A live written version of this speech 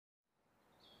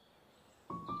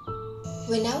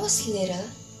When I was little,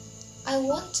 I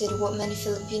wanted what many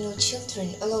Filipino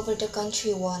children all over the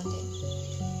country wanted.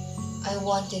 I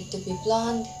wanted to be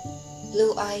blonde,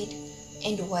 blue-eyed,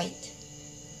 and white.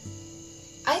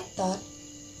 I thought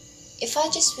if I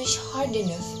just wished hard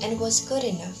enough and was good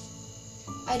enough,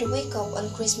 I'd wake up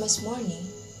on Christmas morning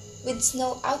with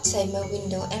snow outside my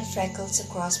window and freckles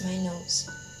across my nose.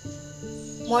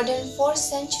 More than 4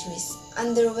 centuries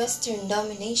under Western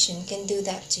domination can do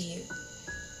that to you.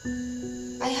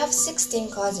 I have 16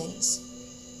 cousins.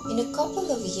 In a couple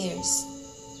of years,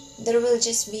 there will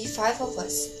just be 5 of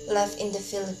us left in the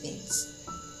Philippines.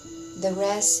 The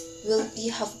rest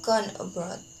have gone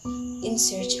abroad in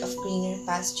search of greener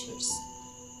pastures.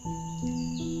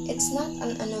 It's not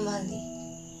an anomaly,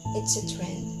 it's a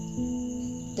trend.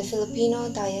 The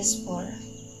Filipino diaspora.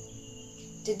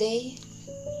 Today,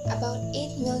 about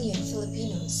 8 million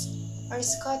Filipinos are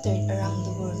scattered around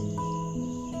the world.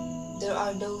 There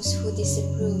are those who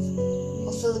disapprove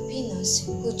of Filipinos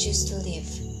who choose to live.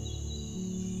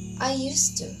 I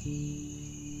used to.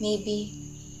 Maybe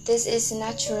this is a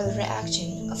natural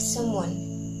reaction of someone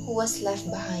who was left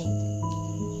behind,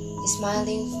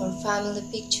 smiling for family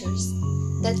pictures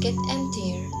that get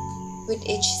emptier with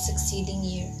each succeeding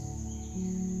year.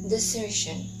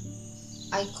 Desertion,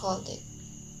 I called it.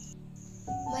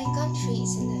 My country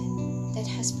is a land that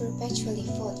has perpetually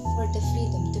fought for the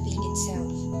freedom to be itself.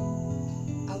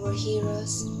 Our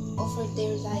heroes offered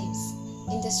their lives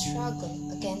in the struggle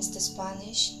against the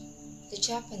Spanish, the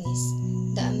Japanese,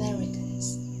 the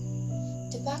Americans.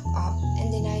 To back up and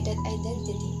deny that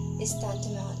identity is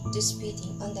tantamount to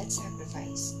spitting on that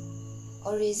sacrifice.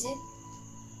 Or is it?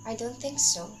 I don't think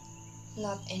so.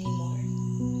 Not anymore.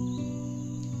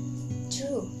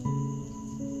 True,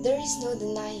 there is no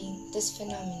denying this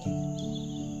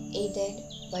phenomenon, aided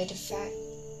by the fact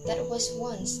that it was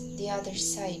once the other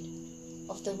side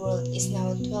of the world is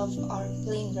now a 12-hour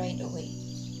plane ride away.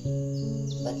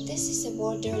 But this is a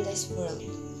borderless world,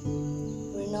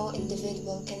 where no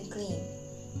individual can claim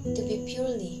to be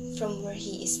purely from where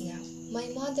he is now.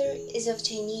 My mother is of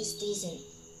Chinese descent.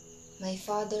 My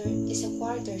father is a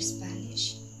quarter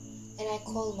Spanish, and I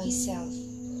call myself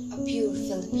a pure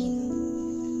Filipino,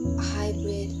 a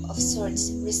hybrid of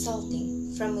sorts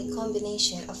resulting from a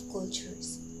combination of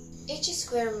cultures. Each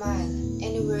square mile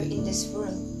anywhere in this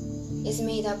world is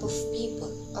made up of people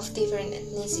of different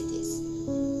ethnicities,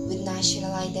 with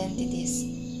national identities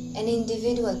and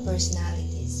individual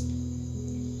personalities.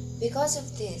 Because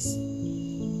of this,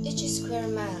 each square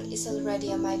mile is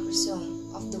already a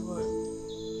microsome of the world.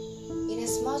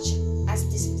 Inasmuch as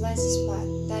this blessed spot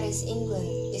that is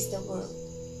England is the world,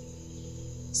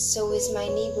 so is my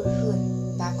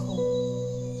neighborhood back home.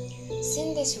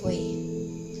 Seen this way,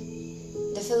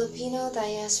 the Filipino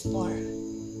diaspora,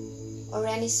 or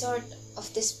any sort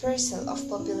of dispersal of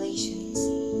populations,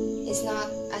 is not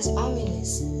as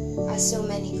ominous as so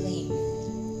many claim.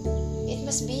 It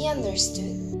must be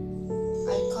understood,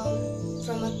 I come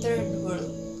from a third world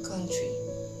country,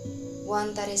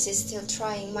 one that is still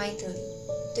trying mightily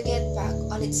to get back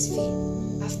on its feet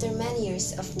after many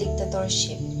years of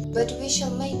dictatorship. But we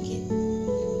shall make it,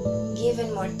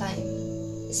 given more time,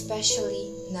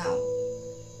 especially now,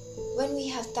 when we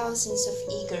have thousands of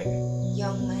eager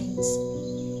young minds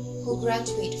who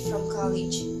graduate from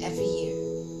college every year.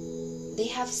 They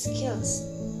have skills,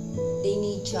 they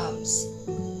need jobs,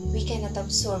 we cannot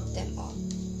absorb them all.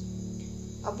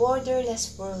 A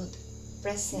borderless world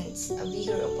presents a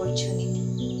bigger opportunity,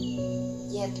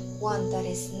 yet one that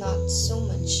is not so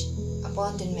much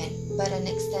abandonment but an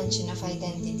extension of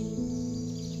identity.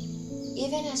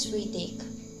 Even as we take,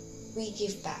 we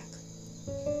give back.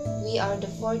 We are the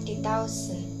 40,000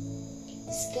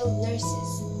 skilled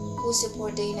nurses who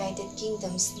support the United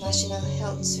Kingdom's National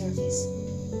Health Service.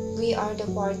 We are the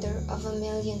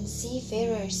 250,000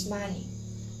 seafarers manning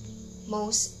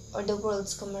most of the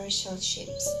world's commercial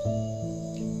ships.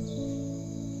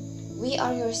 We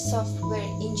are your software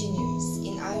engineers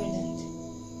in Ireland,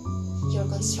 your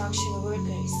construction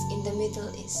workers in the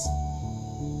Middle East,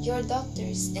 your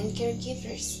doctors and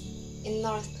caregivers in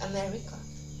North America,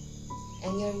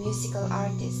 and your musical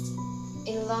artists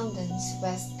in London's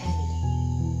West End.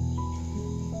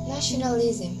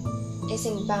 Nationalism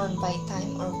isn't bound by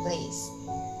time or place.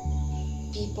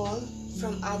 People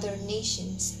from other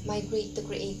nations migrate to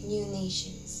create new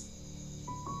nations,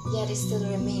 yet still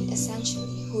remain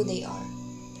essentially who they are.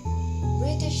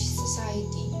 British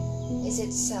society is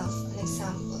itself an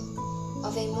example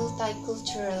of a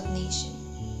multicultural nation,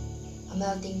 a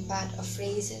melting pot of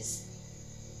races,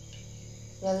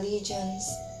 religions,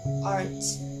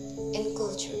 arts, and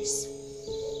cultures.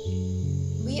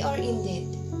 We are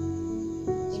indeed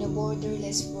in a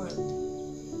borderless world,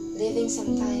 living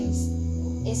sometimes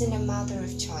isn't a matter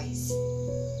of choice.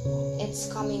 It's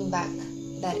coming back,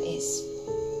 that is.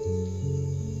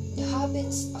 The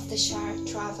hobbits of the Shire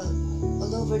traveled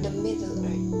all over the Middle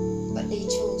Earth, but they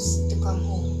chose to come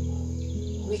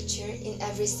home, richer in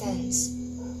every sense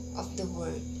of the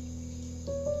word.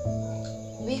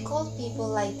 We call people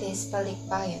like this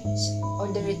palikbayons,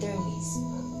 or the returnees,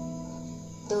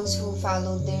 those who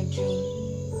followed their dream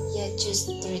yet choose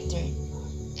to return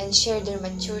and share their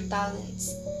mature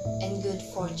talents and good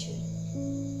fortune.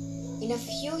 In a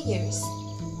few years,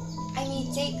 I may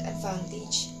take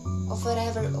advantage of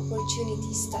whatever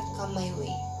opportunities that come my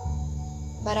way,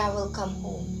 but I will come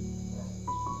home.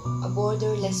 A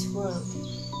borderless world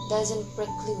doesn't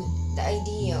preclude the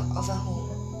idea of a home.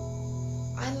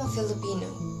 I'm a Filipino,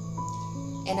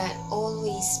 and I'll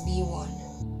always be one.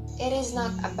 It is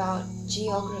not about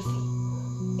geography.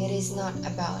 It is not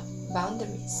about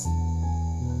boundaries.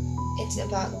 It's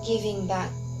about giving back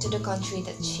to the country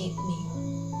that shaped me.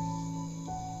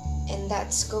 And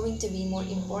that's going to be more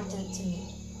important to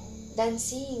me than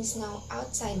seeing snow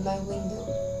outside my window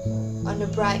on a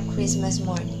bright Christmas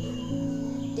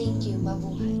morning. Thank you,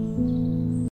 mabuhay.